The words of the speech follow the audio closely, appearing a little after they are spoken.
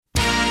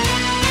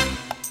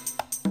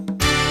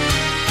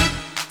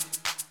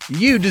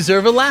You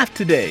deserve a laugh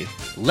today.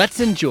 Let's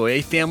enjoy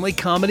a family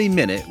comedy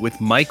minute with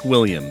Mike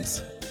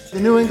Williams. The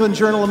New England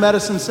Journal of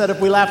Medicine said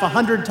if we laugh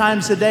 100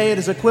 times a day, it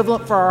is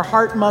equivalent for our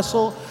heart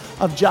muscle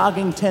of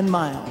jogging 10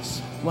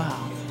 miles.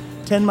 Wow,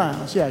 10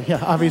 miles. Yeah,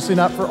 obviously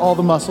not for all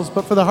the muscles,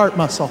 but for the heart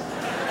muscle.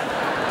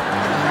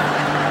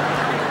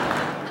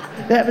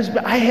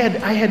 I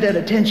had that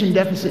attention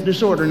deficit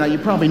disorder. Now, you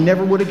probably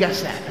never would have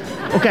guessed that,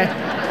 okay?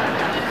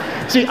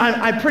 See,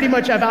 I've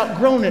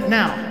outgrown it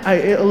now,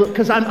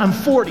 because I'm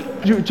 40.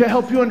 To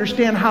help you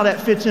understand how that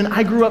fits in,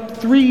 I grew up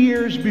 3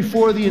 years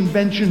before the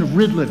invention of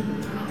Ritalin,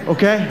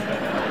 okay?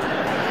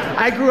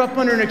 I grew up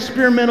under an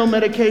experimental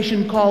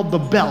medication called the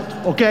belt,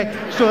 okay?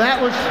 So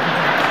that was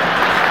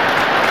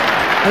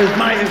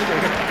my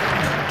history.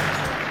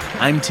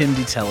 I'm Tim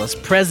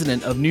DeTellis,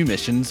 president of New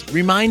Missions,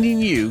 reminding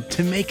you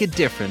to make a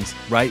difference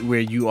right where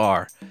you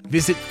are.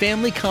 Visit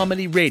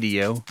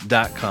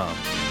FamilyComedyRadio.com.